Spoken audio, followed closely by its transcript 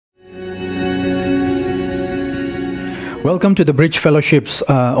Welcome to the Bridge Fellowship's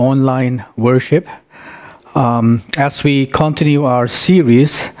online worship. As we continue our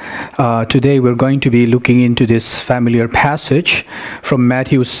series, today we're going to be looking into this familiar passage from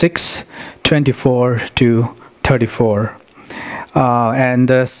Matthew 6:24 to 34. And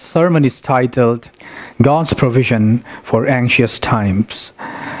the sermon is titled, God's Provision for Anxious Times.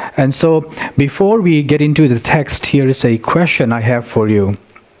 And so before we get into the text, here is a question I have for you.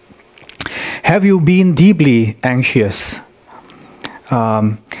 Have you been deeply anxious?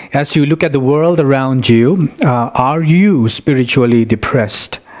 As you look at the world around you, are you spiritually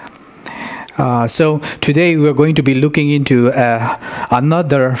depressed? So today we're going to be looking into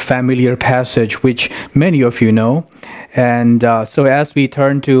another familiar passage which many of you know. And so as we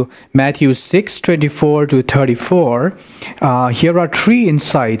turn to Matthew 6:24 to 34, here are three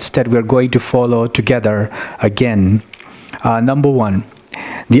insights that we're going to follow together again. Number one,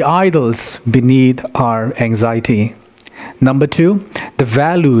 the idols beneath our anxiety. Number two, the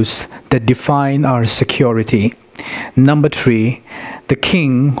values that define our security. Number three, the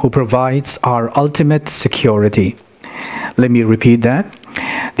King who provides our ultimate security. Let me repeat that.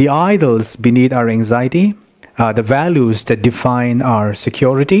 The idols beneath our anxiety, the values that define our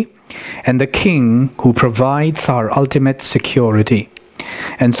security, and the King who provides our ultimate security.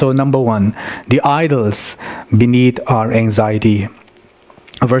 And so number one, the idols beneath our anxiety.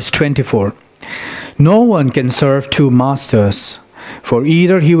 Verse 24, no one can serve two masters, for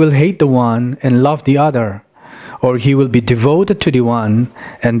either he will hate the one and love the other, or he will be devoted to the one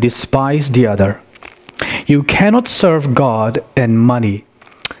and despise the other. You cannot serve God and money.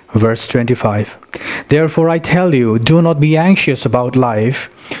 Verse 25, therefore I tell you, do not be anxious about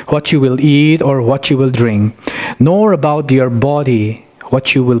life, what you will eat or what you will drink, nor about your body,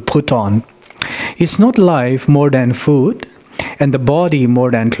 what you will put on. Is not life more than food, and the body more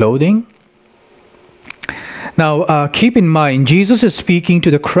than clothing? Now, keep in mind, Jesus is speaking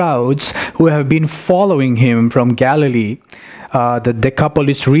to the crowds who have been following him from Galilee, the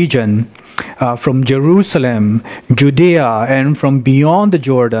Decapolis region, from Jerusalem, Judea, and from beyond the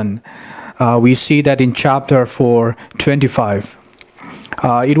Jordan. We see that in chapter 4:25.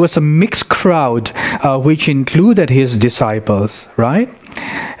 It was a mixed crowd which included his disciples, right?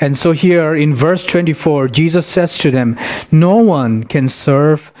 And so here in verse 24, Jesus says to them, no one can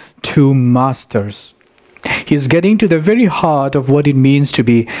serve two masters. He's getting to the very heart of what it means to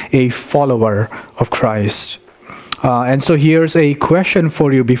be a follower of Christ. And so here's a question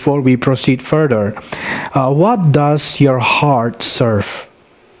for you before we proceed further. What does your heart serve?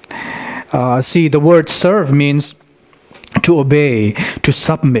 See, the word serve means to obey, to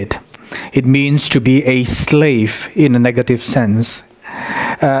submit. It means to be a slave in a negative sense.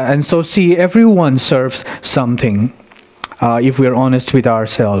 And so see, everyone serves something. If we're honest with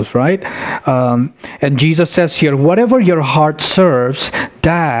ourselves, right? And Jesus says here, whatever your heart serves,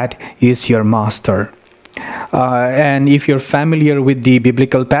 that is your master. And if you're familiar with the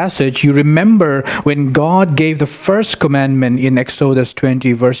biblical passage, you remember when God gave the first commandment in Exodus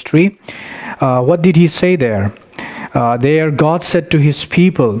 20, verse 3. What did he say there? There God said to his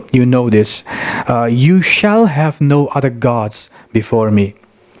people, you know this, you shall have no other gods before me.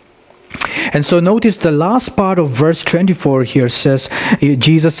 And so notice the last part of verse 24 here says,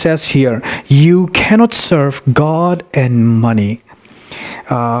 Jesus says here, you cannot serve God and money.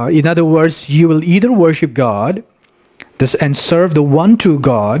 In other words, you will either worship God and serve the one true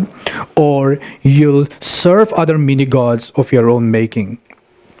God, or you'll serve other mini-gods of your own making.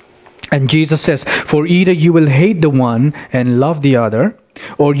 And Jesus says, for either you will hate the one and love the other,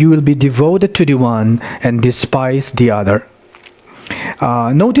 or you will be devoted to the one and despise the other.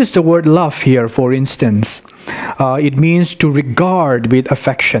 Notice the word love here, for instance. It means to regard with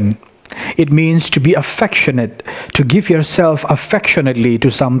affection. It means to be affectionate, to give yourself affectionately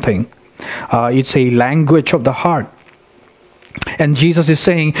to something. It's a language of the heart. And Jesus is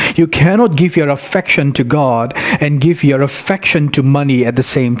saying, you cannot give your affection to God and give your affection to money at the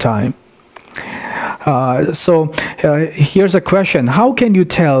same time. So here's a question. How can you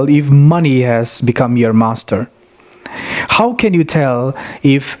tell if money has become your master? How can you tell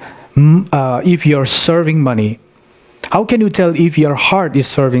if you're serving money? How can you tell if your heart is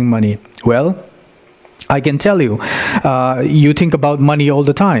serving money? Well, I can tell you, you think about money all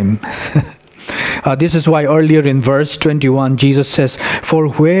the time. This is why earlier in verse 21, Jesus says, for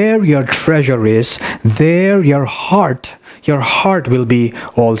where your treasure is, there your heart will be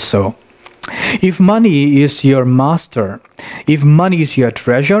also. If money is your master, if money is your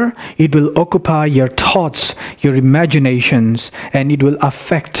treasure, it will occupy your thoughts, your imaginations, and it will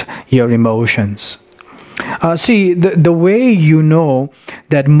affect your emotions. See, the way you know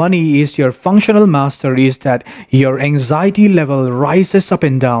that money is your functional master is that your anxiety level rises up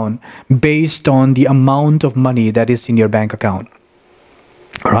and down based on the amount of money that is in your bank account.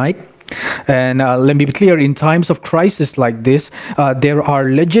 Right? And let me be clear, in times of crisis like this, there are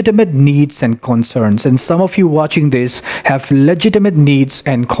legitimate needs and concerns. And some of you watching this have legitimate needs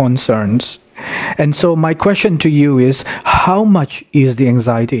and concerns. And so my question to you is, how much is the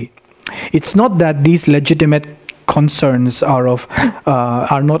anxiety? It's not that these legitimate concerns are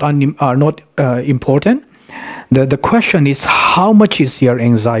not important. The question is, how much is your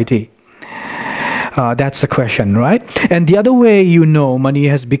anxiety? That's the question, right? And the other way you know money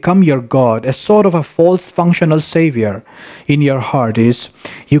has become your God, a sort of a false functional savior in your heart, is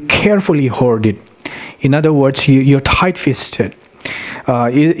you carefully hoard it. In other words, you're tight-fisted.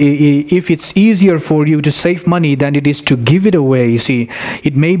 If it's easier for you to save money than it is to give it away, you see,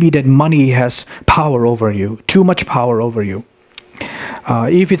 it may be that money has power over you, too much power over you.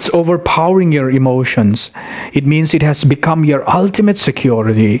 If it's overpowering your emotions, it means it has become your ultimate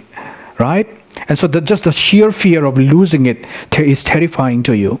security, right? And so just the sheer fear of losing it is terrifying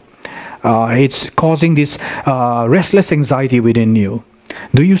to you. It's causing this restless anxiety within you.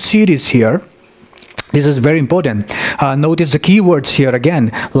 Do you see this here? This is very important. Notice the key words here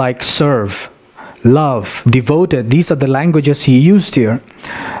again, like serve, love, devoted. These are the languages he used here.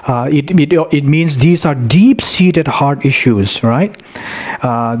 It means these are deep-seated heart issues, right?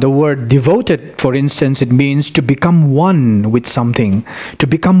 The word devoted, for instance, it means to become one with something, to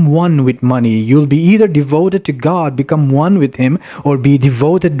become one with money. You'll be either devoted to God, become one with Him, or be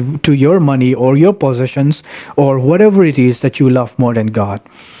devoted to your money or your possessions or whatever it is that you love more than God.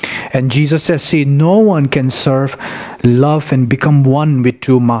 And Jesus says, see, no one can serve, love, and become one with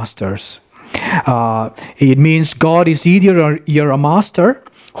two masters. It means God is either you're a master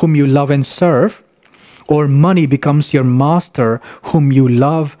whom you love and serve, or money becomes your master whom you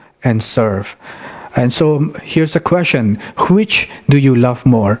love and serve. And so here's a question: which do you love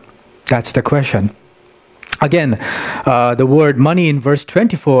more? That's the question. Again, the word money in verse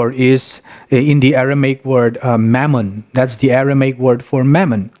 24 is in the Aramaic word mammon. That's the Aramaic word for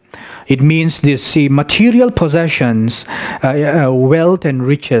mammon. It means this, see, material possessions, wealth and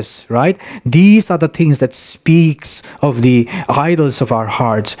riches, right? These are the things that speaks of the idols of our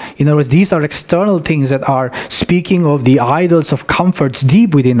hearts. In other words, these are external things that are speaking of the idols of comforts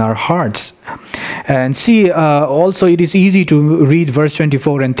deep within our hearts. And see, also it is easy to read verse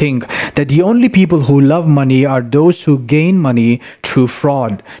 24 and think that the only people who love money are those who gain money through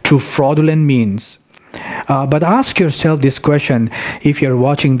fraud, through fraudulent means. But ask yourself this question, if you're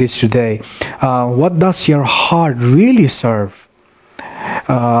watching this today, what does your heart really serve?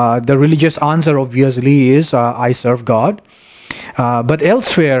 The religious answer obviously is, I serve God. But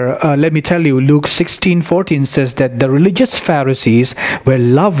elsewhere, let me tell you, Luke 16:14 says that the religious Pharisees were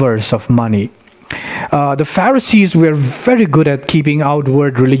lovers of money. The Pharisees were very good at keeping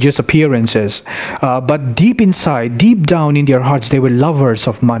outward religious appearances, but deep inside, deep down in their hearts, they were lovers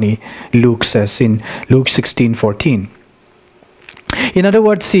of money, Luke says in Luke 16:14. In other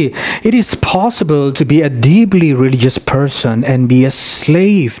words, see, it is possible to be a deeply religious person and be a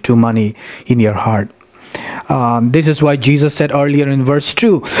slave to money in your heart. This is why Jesus said earlier in verse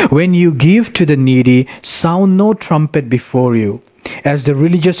 2, when you give to the needy, sound no trumpet before you, as the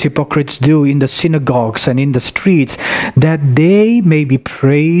religious hypocrites do in the synagogues and in the streets, that they may be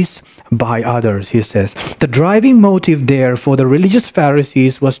praised by others, he says. The driving motive there for the religious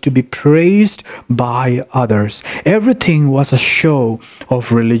Pharisees was to be praised by others. Everything was a show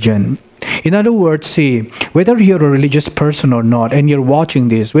of religion. In other words, see, whether you're a religious person or not, and you're watching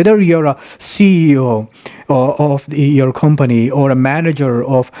this, whether you're a CEO of your company or a manager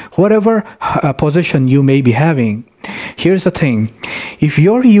of whatever position you may be having, here's the thing. If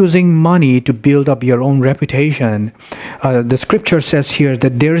you're using money to build up your own reputation, the scripture says here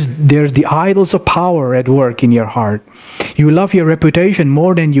that there's the idols of power at work in your heart. You love your reputation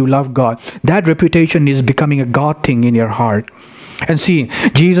more than you love God. That reputation is becoming a God thing in your heart. And see,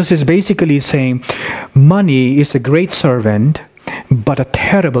 Jesus is basically saying, money is a great servant, but a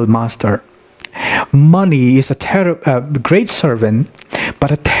terrible master. Money is a great servant,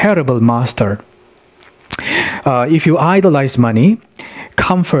 but a terrible master. If you idolize money,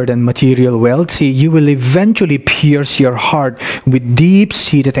 comfort, and material wealth, see, you will eventually pierce your heart with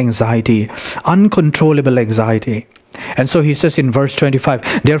deep-seated anxiety, uncontrollable anxiety. And so he says in verse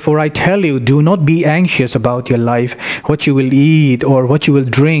 25, therefore I tell you, do not be anxious about your life, what you will eat or what you will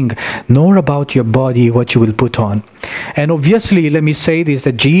drink, nor about your body, what you will put on. And obviously, let me say this,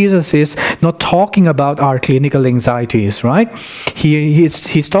 that Jesus is not talking about our clinical anxieties, right?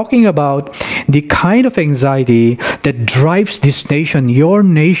 He's talking about the kind of anxiety that drives this nation, your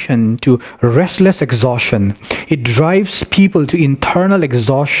nation, to restless exhaustion. It drives people to internal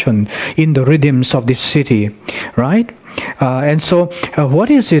exhaustion in the rhythms of this city, right? And so,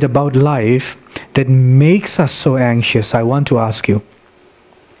 what is it about life that makes us so anxious? I want to ask you.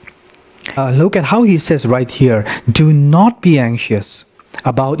 Look at how he says right here, do not be anxious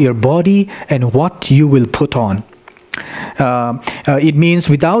about your body and what you will put on. It means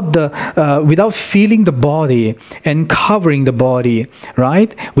without feeling the body and covering the body,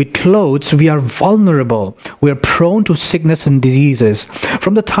 right? With clothes, we are vulnerable. We are prone to sickness and diseases.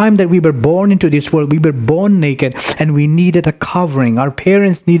 From the time that we were born into this world, we were born naked and we needed a covering. Our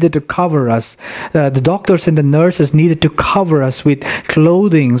parents needed to cover us. The doctors and the nurses needed to cover us with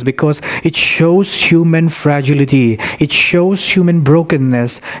clothing because it shows human fragility. It shows human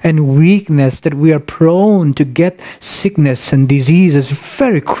brokenness and weakness, that we are prone to get sickness and diseases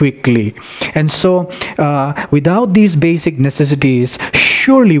very quickly. And so without these basic necessities,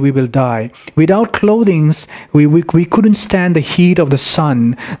 surely we will die. Without clothing, we couldn't stand the heat of the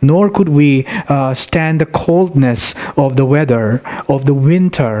sun, nor could we stand the coldness of the weather, of the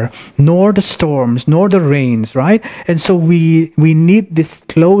winter, nor the storms, nor the rains, right? And so we need this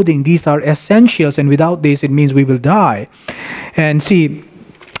clothing. These are essentials, and without this, it means we will die. And see,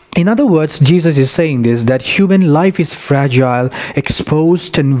 in other words, Jesus is saying this, that human life is fragile,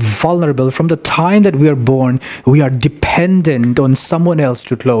 exposed and vulnerable. From the time that we are born, we are dependent on someone else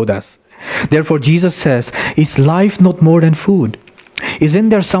to clothe us. Therefore, Jesus says, is life not more than food? Isn't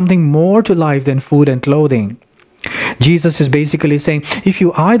there something more to life than food and clothing? Jesus is basically saying, if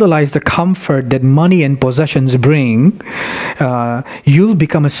you idolize the comfort that money and possessions bring, you'll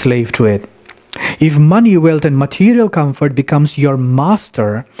become a slave to it. If money, wealth, and material comfort becomes your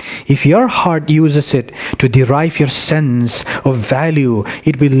master, if your heart uses it to derive your sense of value,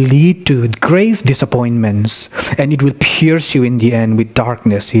 it will lead to grave disappointments, and it will pierce you in the end with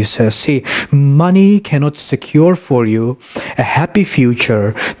darkness. He says, see, money cannot secure for you a happy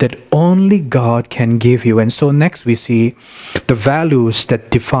future that only God can give you. And so next we see the values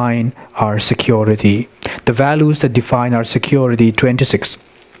that define our security. The values that define our security, 26.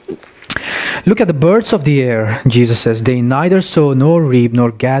 Look at the birds of the air, Jesus says, they neither sow nor reap nor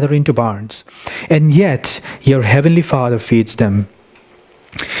gather into barns, and yet your heavenly Father feeds them.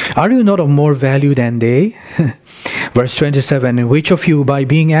 Are you not of more value than they? Verse 27, which of you by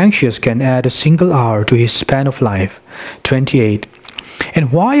being anxious can add a single hour to his span of life? 28,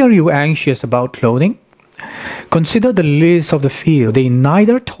 and why are you anxious about clothing? Consider the lilies of the field, they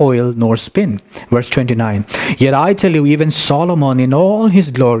neither toil nor spin. Verse 29, yet I tell you, even Solomon in all his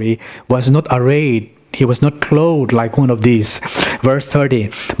glory was not arrayed, he was not clothed like one of these. Verse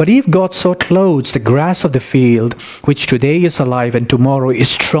 30, but if God so clothes the grass of the field, which today is alive and tomorrow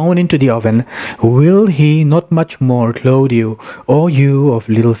is thrown into the oven, will he not much more clothe you, O you of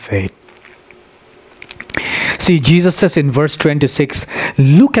little faith? See, Jesus says in verse 26,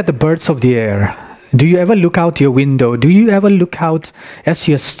 look at the birds of the air. Do you ever look out your window? Do you ever look out as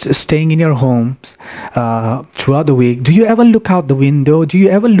you're staying in your homes throughout the week? Do you ever look out the window? Do you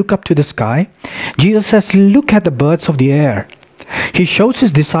ever look up to the sky? Jesus says, look at the birds of the air. He shows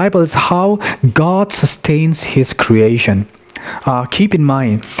his disciples how God sustains his creation. Keep in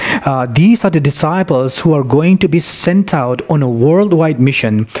mind, these are the disciples who are going to be sent out on a worldwide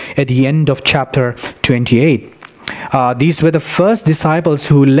mission at the end of chapter 28. These were the first disciples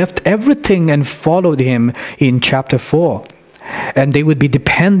who left everything and followed him in chapter 4. And they would be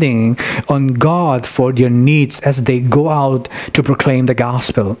depending on God for their needs as they go out to proclaim the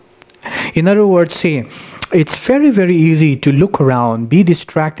gospel. In other words, see, it's very, very easy to look around, be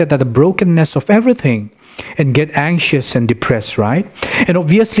distracted at the brokenness of everything, and get anxious and depressed, right? And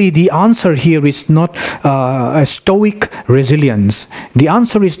obviously the answer here is not a stoic resilience. The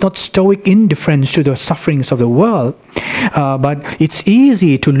answer is not stoic indifference to the sufferings of the world. But it's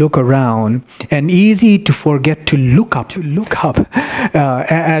easy to look around and easy to forget to look up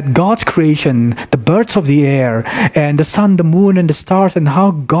at God's creation, the birds of the air, and the sun, the moon, and the stars, and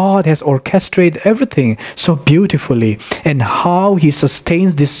how God has orchestrated everything so beautifully, and how he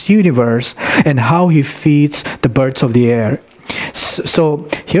sustains this universe, and how he feeds the birds of the air. So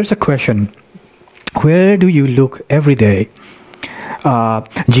here's a question. Where do you look every day?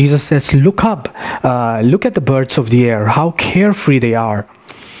 Jesus says, look up, look at the birds of the air, how carefree they are.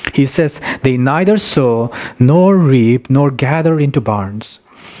 He says, they neither sow nor reap nor gather into barns.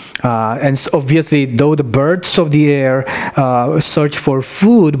 Obviously, though the birds of the air search for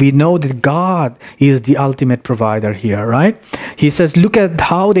food, we know that God is the ultimate provider here, right? He says, look at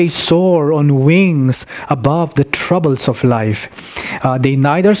how they soar on wings above the troubles of life. They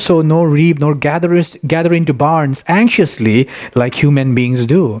neither sow nor reap nor gather into barns anxiously like human beings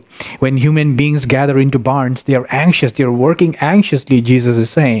do. When human beings gather into barns, they are anxious, they are working anxiously, Jesus is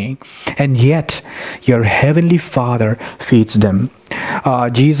saying. And yet, your heavenly Father feeds them.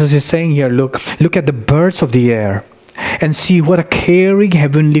 Jesus is saying here, look at the birds of the air and see what a caring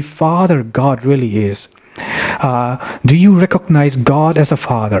heavenly Father God really is. Do you recognize God as a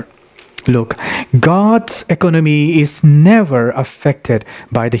Father? Look, God's economy is never affected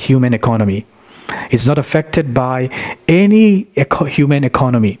by the human economy. It's not affected by any human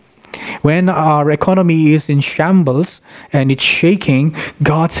economy. When our economy is in shambles and it's shaking,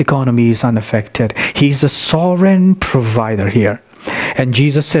 God's economy is unaffected. He's a sovereign provider here. And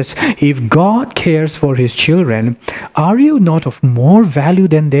Jesus says, if God cares for his children, are you not of more value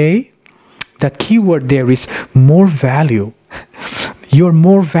than they? That key word there is more value. You're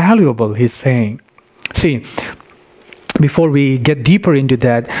more valuable, he's saying. See, before we get deeper into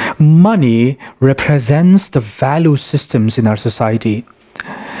that, money represents the value systems in our society.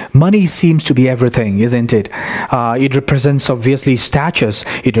 Money seems to be everything, isn't it? It represents obviously status,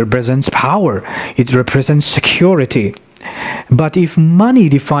 it represents power, it represents security. But if money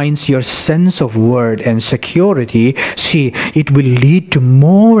defines your sense of worth and security, see, it will lead to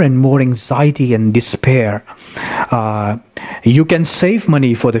more and more anxiety and despair. You can save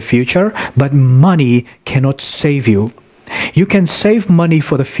money for the future, but money cannot save you. You can save money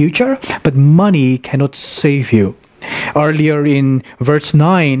for the future, but money cannot save you. Earlier in verse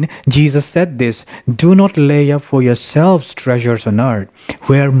 9, Jesus said this, do not lay up for yourselves treasures on earth,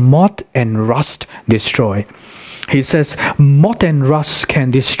 where moth and rust destroy. He says, moth and rust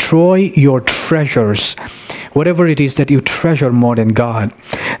can destroy your treasures, whatever it is that you treasure more than God.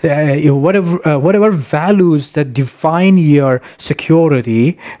 Whatever values that define your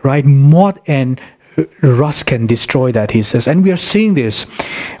security, right? Moth and rust can destroy that, he says. And we are seeing this.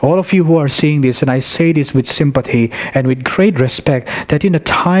 All of you who are seeing this, and I say this with sympathy and with great respect, that in a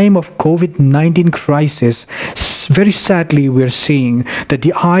time of COVID-19 crisis, very sadly, we're seeing that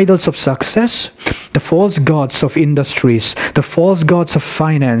the idols of success, the false gods of industries, the false gods of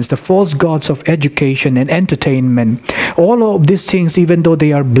finance, the false gods of education and entertainment, all of these things, even though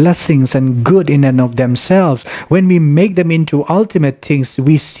they are blessings and good in and of themselves, when we make them into ultimate things,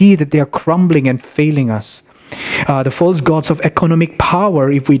 we see that they are crumbling and failing us. The false gods of economic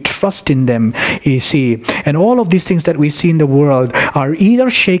power, if we trust in them, you see, and all of these things that we see in the world are either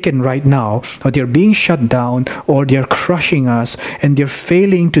shaken right now, or they're being shut down, or they're crushing us, and they're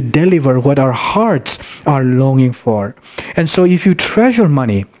failing to deliver what our hearts are longing for. And so if you treasure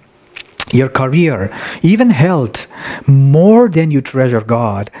money, your career, even health, more than you treasure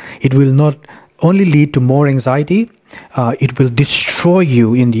God, it will not only lead to more anxiety, it will destroy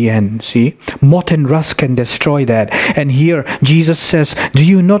you in the end. See, moth and rust can destroy that. And here Jesus says, do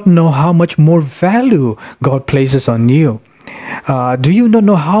you not know how much more value God places on you? Do you not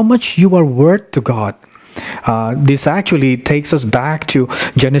know how much you are worth to God? This actually takes us back to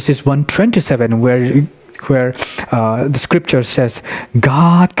Genesis 1:27, where the scripture says,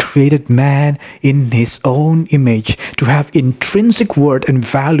 God created man in his own image to have intrinsic worth and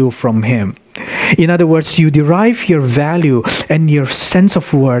value from him. In other words, you derive your value and your sense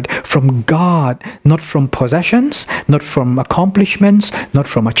of worth from God, not from possessions, not from accomplishments, not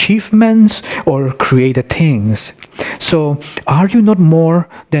from achievements or created things. So, are you not more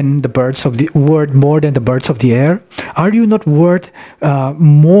than the birds of the more than the birds of the air? Are you not worth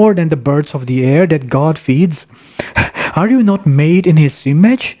more than the birds of the air that God feeds? Are you not made in his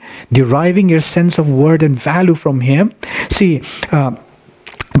image, deriving your sense of worth and value from him? See,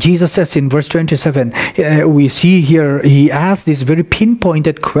 Jesus says in verse 27, we see here, he asks this very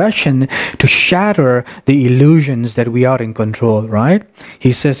pinpointed question to shatter the illusions that we are in control, right?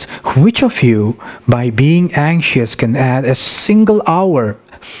 He says, which of you, by being anxious, can add a single hour?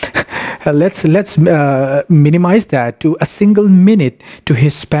 Let's minimize that to a single minute to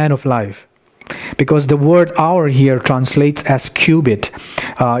his span of life. Because the word hour here translates as cubit.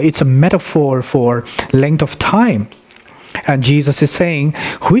 It's a metaphor for length of time. And Jesus is saying,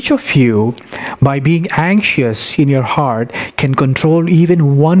 which of you, by being anxious in your heart, can control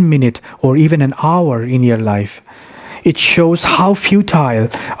even 1 minute or even an hour in your life? It shows how futile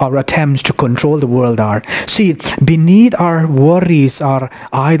our attempts to control the world are. See, beneath our worries are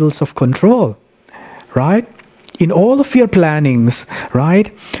idols of control, right? In all of your plannings, right?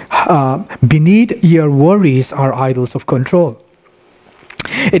 Beneath your worries are idols of control.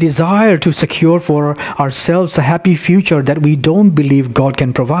 A desire to secure for ourselves a happy future that we don't believe God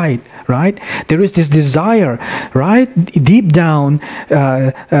can provide, right? There is this desire, right? Deep down,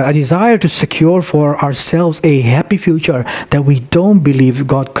 a desire to secure for ourselves a happy future that we don't believe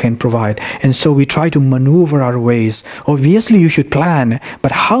God can provide. And so we try to maneuver our ways. Obviously, you should plan,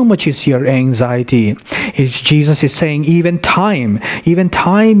 but how much is your anxiety? Jesus is saying even time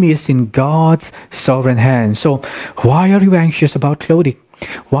is in God's sovereign hands. So why are you anxious about clothing?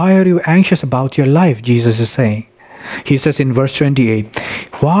 Why are you anxious about your life? Jesus is saying. He says in verse 28,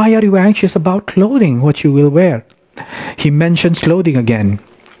 why are you anxious about clothing, what you will wear? He mentions clothing again.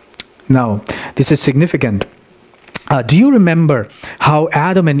 Now, this is significant. Do you remember how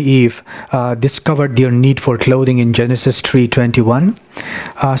Adam and Eve discovered their need for clothing in Genesis 3:21?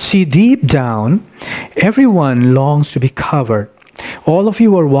 See, deep down, everyone longs to be covered. All of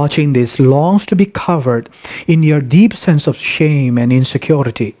you who are watching this longs to be covered in your deep sense of shame and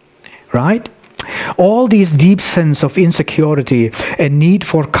insecurity, right? All these deep sense of insecurity and need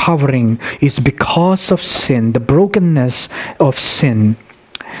for covering is because of sin, the brokenness of sin,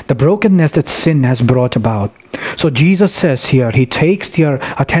 the brokenness that sin has brought about. So Jesus says here, he takes your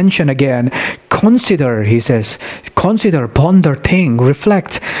attention again. Consider, he says, consider, ponder, think,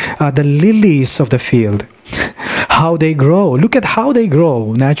 reflect the lilies of the field. How they grow. Look at how they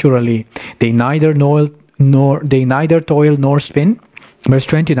grow naturally. They neither toil nor spin. Verse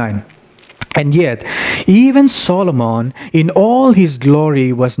 29. And yet, even Solomon, in all his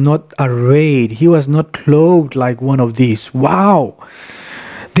glory, was not arrayed. He was not clothed like one of these. Wow.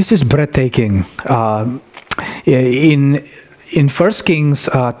 This is breathtaking. In 1 Kings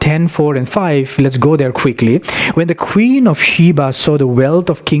 10, 4 and 5, let's go there quickly. When the queen of Sheba saw the wealth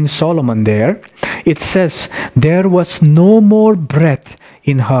of King Solomon there, it says, there was no more breath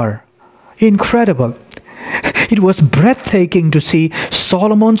in her. Incredible. It was breathtaking to see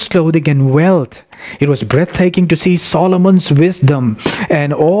Solomon's clothing and wealth. It was breathtaking to see Solomon's wisdom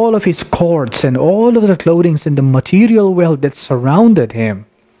and all of his courts and all of the clothing and the material wealth that surrounded him.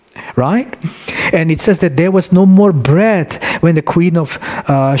 Right? And it says that there was no more breath when the queen of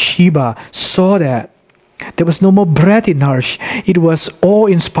Sheba saw that. There was no more breath in her. It was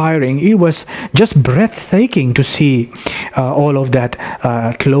awe-inspiring. It was just breathtaking to see all of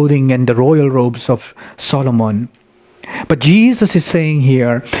that clothing and the royal robes of Solomon. But Jesus is saying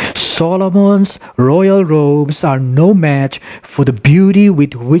here, Solomon's royal robes are no match for the beauty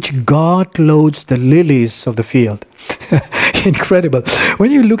with which God clothes the lilies of the field. Incredible.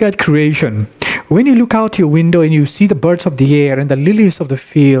 When you look at creation, when you look out your window and you see the birds of the air and the lilies of the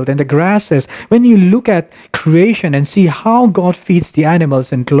field and the grasses, when you look at creation and see how God feeds the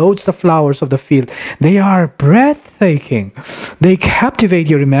animals and clothes the flowers of the field, they are breathtaking. They captivate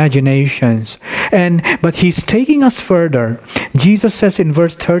your imaginations. But he's taking us further. Jesus says in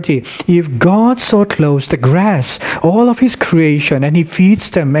verse 30, if God so clothes the grass, all of his creation, and he feeds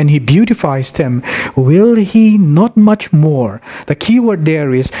them and he beautifies them, will he not much more? The key word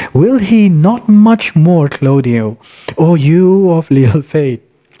there is, will he not much more clothe you, O you of little faith?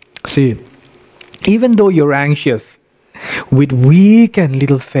 See, even though you're anxious, with weak and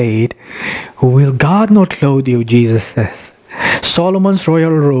little faith, will God not clothe you, Jesus says. Solomon's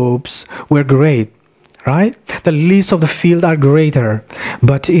royal robes were great, right? The lilies of the field are greater.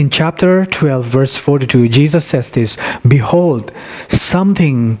 But in chapter 12, verse 42, Jesus says this, behold,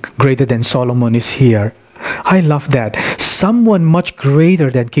 something greater than Solomon is here. I love that. Someone much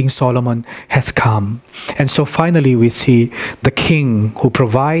greater than King Solomon has come. And so finally we see the King who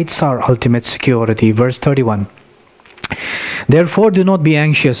provides our ultimate security. Verse 31. Therefore do not be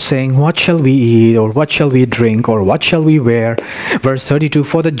anxious, saying, what shall we eat, or what shall we drink, or what shall we wear? Verse 32,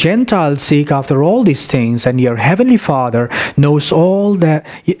 for the Gentiles seek after all these things, and your heavenly Father knows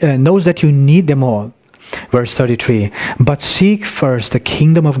that you need them all. Verse 33, but seek first the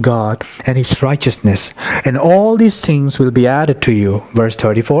kingdom of God and his righteousness, and all these things will be added to you. Verse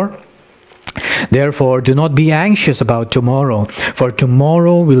 34, therefore do not be anxious about tomorrow, for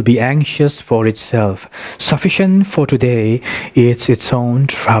tomorrow will be anxious for itself. Sufficient for today is its own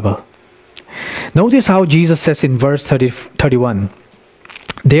trouble. Notice how Jesus says in verse 31,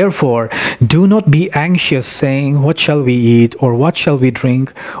 therefore, do not be anxious, saying, what shall we eat, or what shall we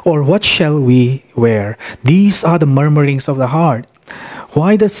drink, or what shall we wear? These are the murmurings of the heart.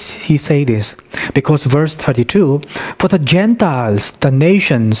 Why does he say this? Because verse 32, for the Gentiles, the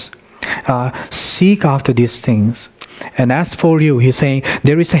nations, seek after these things. And as for you, he's saying,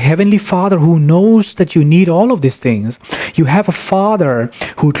 there is a heavenly Father who knows that you need all of these things. You have a Father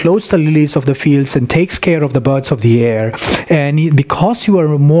who clothes the lilies of the fields and takes care of the birds of the air. And because you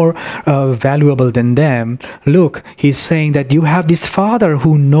are more valuable than them, look, he's saying that you have this Father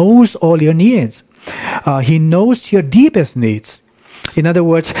who knows all your needs. He knows your deepest needs. In other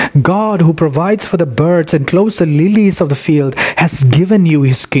words, God who provides for the birds and clothes the lilies of the field has given you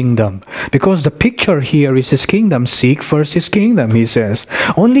his kingdom. Because the picture here is his kingdom. Seek first his kingdom, he says.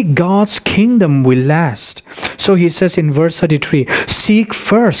 Only God's kingdom will last. So he says in verse 33, seek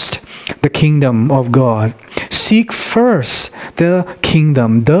first the kingdom of God. Seek first the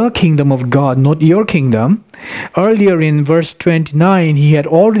kingdom of God, not your kingdom. Earlier in verse 29, he had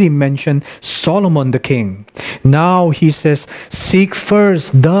already mentioned Solomon the king. Now he says, seek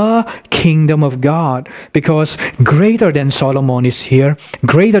first the kingdom of God, because greater than Solomon is here,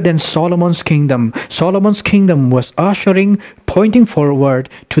 greater than Solomon's kingdom. Solomon's kingdom was pointing forward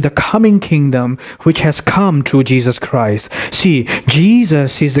to the coming kingdom which has come through Jesus Christ. See,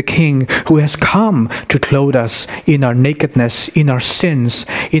 Jesus is the King who has come to clothe us in our nakedness, in our sins,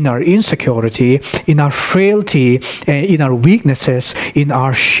 in our insecurity, in our frailty, in our weaknesses, in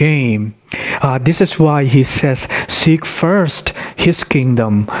our shame. This is why he says, seek first his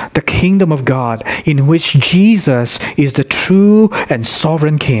kingdom, the kingdom of God, in which Jesus is the true and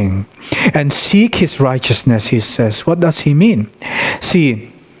sovereign King. And seek his righteousness, he says. What does he mean?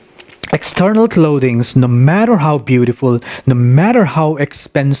 See, external clothing, no matter how beautiful, no matter how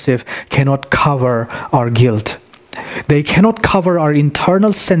expensive, cannot cover our guilt. They cannot cover our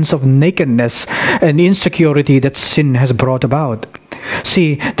internal sense of nakedness and insecurity that sin has brought about.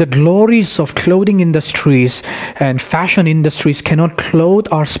 See, the glories of clothing industries and fashion industries cannot clothe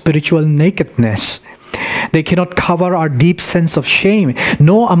our spiritual nakedness. They cannot cover our deep sense of shame.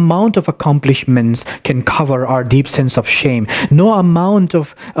 No amount of accomplishments can cover our deep sense of shame. No amount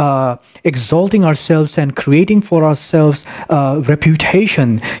of exalting ourselves and creating for ourselves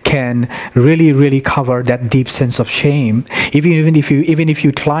reputation can really cover that deep sense of shame. Even if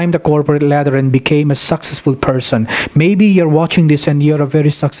you climb the corporate ladder and became a successful person, maybe you're watching this and you're a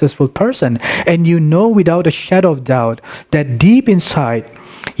very successful person, and you know without a shadow of doubt that deep inside,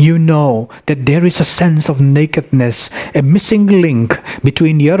 you know that there is a sense of nakedness, a missing link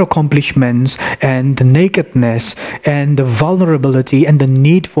between your accomplishments and the nakedness and the vulnerability and the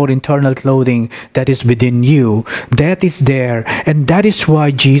need for internal clothing that is within you. That is there, and that is why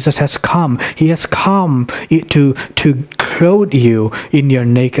Jesus has come. He has come to clothe you in your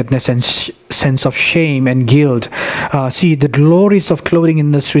nakedness and sense of shame and guilt. See, the glories of clothing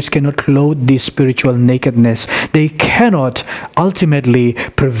industries cannot clothe this spiritual nakedness. They cannot ultimately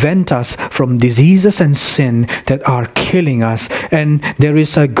prevent us from diseases and sin that are killing us. And there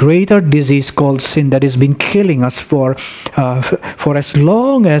is a greater disease called sin that has been killing us for as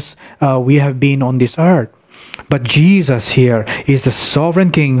long as we have been on this earth. But Jesus here is the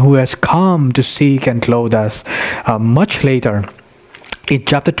sovereign King who has come to seek and clothe us. Much later, in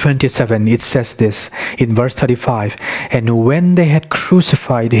chapter 27, it says this in verse 35, and when they had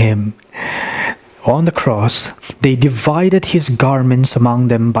crucified him on the cross, they divided his garments among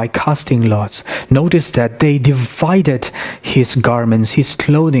them by casting lots. Notice that they divided his garments, his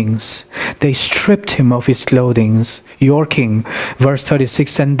clothings. They stripped him of his clothings, your king. Verse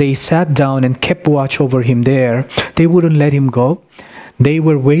 36, and they sat down and kept watch over him there. They wouldn't let him go. They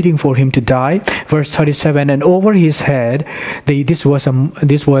were waiting for him to die. Verse 37, and over his head, this was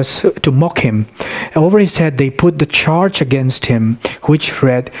to mock him. Over his head, they put the charge against him, which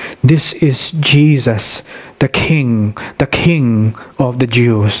read, "This is Jesus, the King of the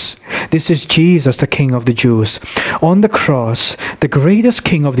Jews." This is Jesus, the King of the Jews. On the cross, the greatest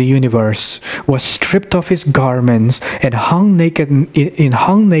King of the universe was stripped of his garments and hung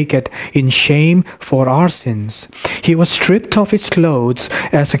naked in shame for our sins. He was stripped of his clothes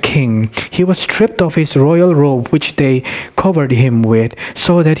as a king. He was stripped of his royal robe, which they covered him with,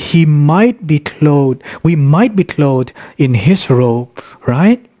 so that we might be clothed in his robe,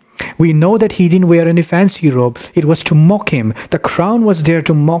 right? We know that he didn't wear any fancy robe. It was to mock him. The crown was there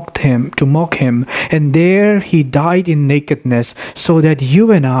to mock him. And there he died in nakedness, so that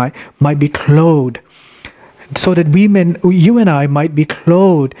you and I might be clothed. So that you and I might be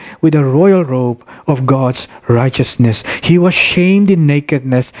clothed with the royal robe of God's righteousness. He was shamed in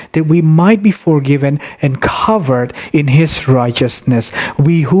nakedness, that we might be forgiven and covered in his righteousness.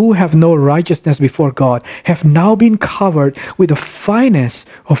 We who have no righteousness before God have now been covered with the finest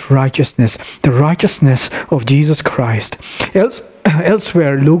of righteousness, the righteousness of Jesus Christ.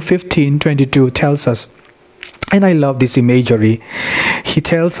 Elsewhere, Luke 15:22 tells us, and I love this imagery. he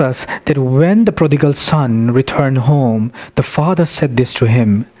tells us that when the prodigal son returned home, the father said this to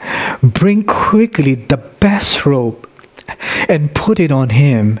him, "Bring quickly the best robe and put it on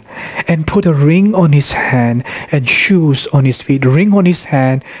him, and put a ring on his hand and shoes on his feet." Ring on his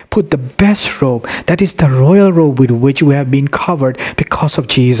hand, put the best robe. That is the royal robe with which we have been covered because of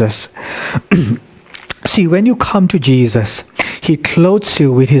Jesus. See, when you come to Jesus, he clothes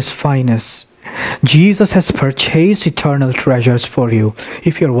you with his finest. Jesus has purchased eternal treasures for you.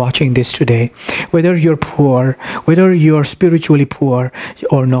 If you're watching this today, whether you're poor, whether you're spiritually poor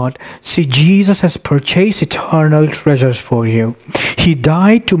or not, see, Jesus has purchased eternal treasures for you. He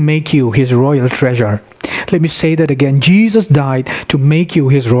died to make you his royal treasure. Let me say that again. Jesus died to make you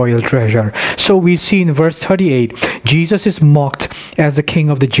his royal treasure. So we see in verse 38, Jesus is mocked as the King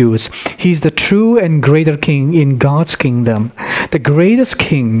of the Jews. He is the true and greater King in God's kingdom. The greatest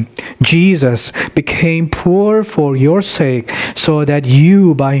King, Jesus, became poor for your sake, so that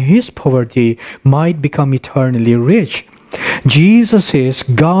you, by his poverty, might become eternally rich. Jesus is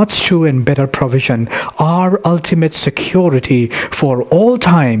God's true and better provision, our ultimate security for all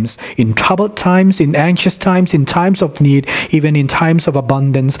times, in troubled times, in anxious times, in times of need, even in times of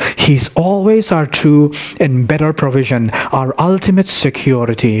abundance. He's always our true and better provision, our ultimate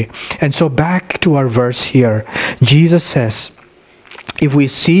security. And so back to our verse here, Jesus says, if we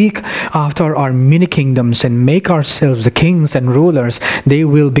seek after our many kingdoms and make ourselves the kings and rulers, they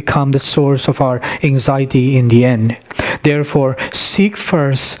will become the source of our anxiety in the end. Therefore, seek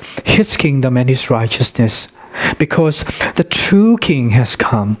first his kingdom and his righteousness, because the true King has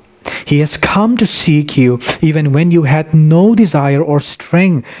come. He has come to seek you even when you had no desire or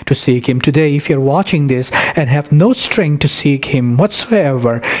strength to seek him. Today, if you're watching this and have no strength to seek him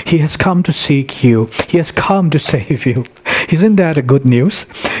whatsoever, he has come to seek you. He has come to save you. Isn't that a good news?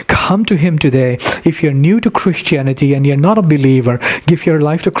 Come to him today. If you're new to Christianity and you're not a believer, give your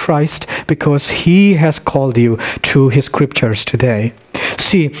life to Christ, because he has called you through his scriptures today.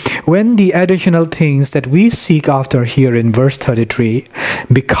 See, when the additional things that we seek after here in verse 33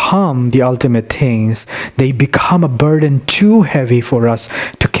 become the ultimate things, they become a burden too heavy for us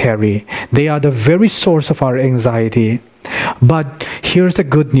to carry. They are the very source of our anxiety. But here's the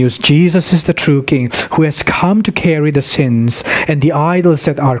good news. Jesus is the true King who has come to carry the sins and the idols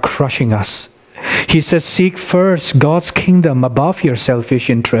that are crushing us. He says, seek first God's kingdom above your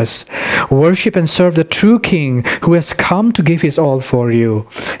selfish interests. Worship and serve the true King who has come to give his all for you.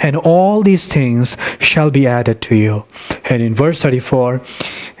 And all these things shall be added to you. And in verse 34,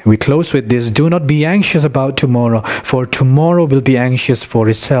 we close with this, do not be anxious about tomorrow, for tomorrow will be anxious for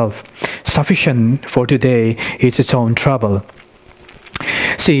itself. Sufficient for today is its own trouble.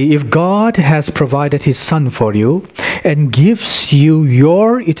 See, if God has provided his Son for you and gives you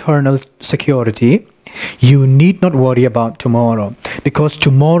your eternal security, you need not worry about tomorrow, because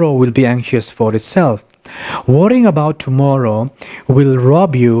tomorrow will be anxious for itself. Worrying about tomorrow will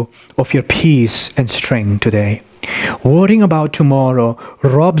rob you of your peace and strength today. Worrying about tomorrow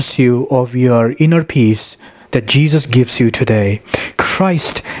robs you of your inner peace that Jesus gives you today.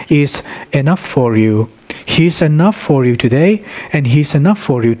 Christ is enough for you. He is enough for you today, and he is enough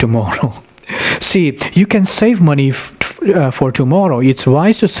for you tomorrow. See, you can save money for tomorrow. It's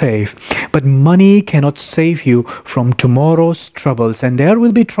wise to save, but money cannot save you from tomorrow's troubles. And there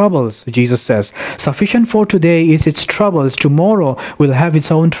will be troubles, Jesus says. Sufficient for today is its troubles. Tomorrow will have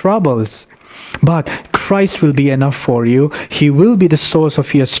its own troubles. But Christ will be enough for you. He will be the source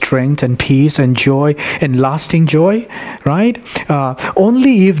of your strength and peace and joy and lasting joy, right?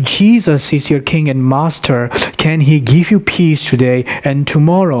 Only if Jesus is your King and Master can he give you peace today and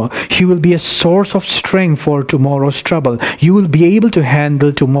tomorrow. He will be a source of strength for tomorrow's trouble. You will be able to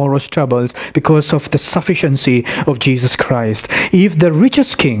handle tomorrow's troubles because of the sufficiency of Jesus Christ. If the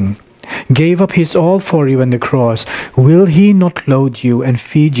richest King gave up his all for you on the cross, will he not clothe you and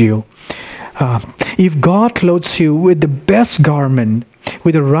feed you? If God clothes you with the best garment,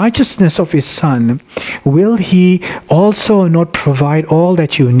 with the righteousness of his Son, will he also not provide all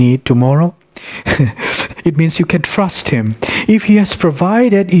that you need tomorrow? It means you can trust him. If he has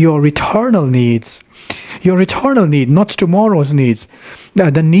provided your eternal needs, not tomorrow's needs,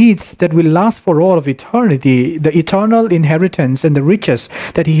 the needs that will last for all of eternity, the eternal inheritance and the riches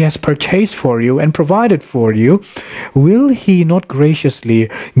that he has purchased for you and provided for you, will he not graciously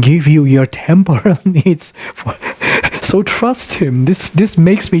give you your temporal needs? So trust him. This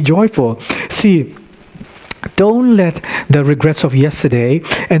makes me joyful. See, don't let the regrets of yesterday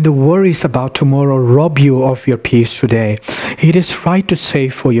and the worries about tomorrow rob you of your peace today. It is right to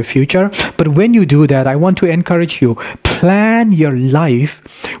save for your future, but when you do that, I want to encourage you, plan your life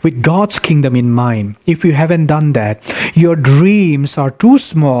with God's kingdom in mind. If you haven't done that, your dreams are too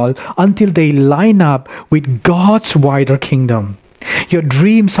small until they line up with God's wider kingdom. Your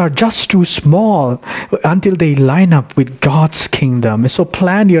dreams are just too small until they line up with God's kingdom. So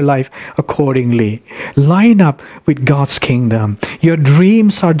plan your life accordingly. Line up with God's kingdom. Your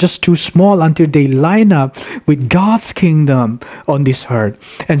dreams are just too small until they line up with God's kingdom on this earth.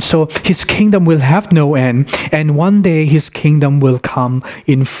 And so His kingdom will have no end, and one day His kingdom will come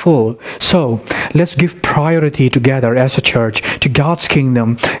in full. So let's give priority together as a church to God's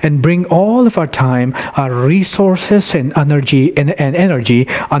kingdom and bring all of our time, our resources and energy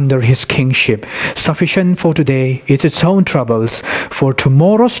under His kingship. Sufficient for today is its own troubles. For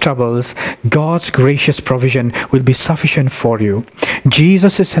tomorrow's troubles, God's gracious provision will be sufficient for you.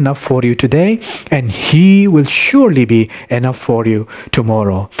 Jesus is enough for you today, and He will surely be enough for you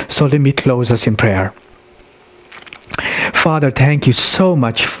tomorrow. So let me close us in prayer. Father, thank you so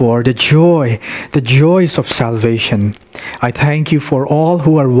much for the joys of salvation. I thank you for all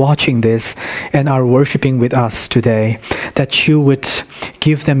who are watching this and are worshiping with us today, that you would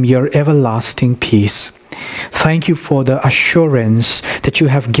give them your everlasting peace. Thank you for the assurance that you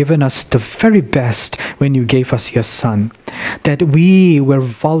have given us the very best when you gave us your Son, that we were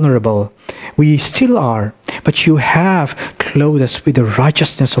vulnerable. We still are, but you have clothed us with the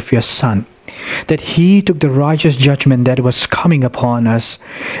righteousness of your Son, that He took the righteous judgment that was coming upon us.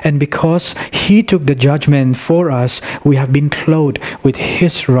 And because He took the judgment for us, we have been clothed with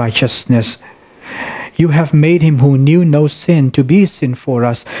His righteousness. You have made Him who knew no sin to be sin for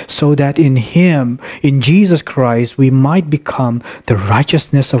us, so that in Him, in Jesus Christ, we might become the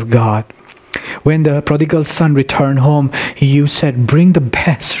righteousness of God. When the prodigal son returned home, you said, bring the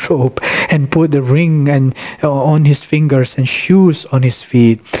best robe and put the ring on his fingers and shoes on his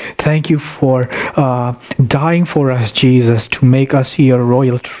feet. Thank you for dying for us, Jesus, to make us your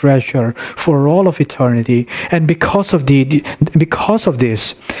royal treasure for all of eternity. And because of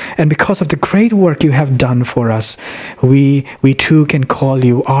this, and because of the great work you have done for us, we too can call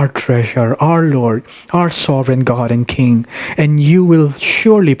you our treasure, our Lord, our sovereign God and King. And you will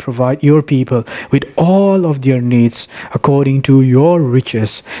surely provide your people with all of their needs according to your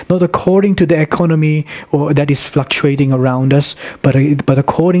riches, not according to the economy that is fluctuating around us, but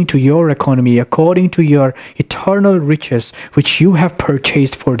according to your economy, according to your eternal riches which you have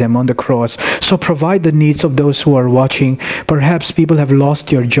purchased for them on the cross. So provide the needs of those who are watching. Perhaps people have lost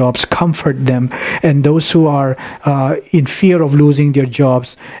their jobs, comfort them, and those who are in fear of losing their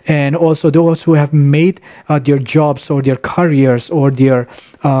jobs, and also those who have made their jobs or their careers or their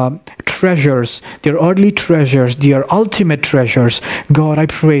treasures, their earthly treasures, their ultimate treasures. God, I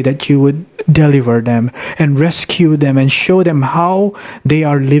pray that you would deliver them and rescue them and show them how they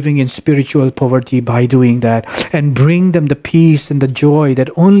are living in spiritual poverty by doing that, and bring them the peace and the joy that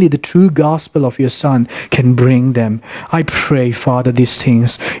only the true gospel of your Son can bring them. I pray, Father, these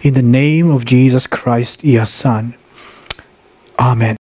things in the name of Jesus Christ, your Son. Amen.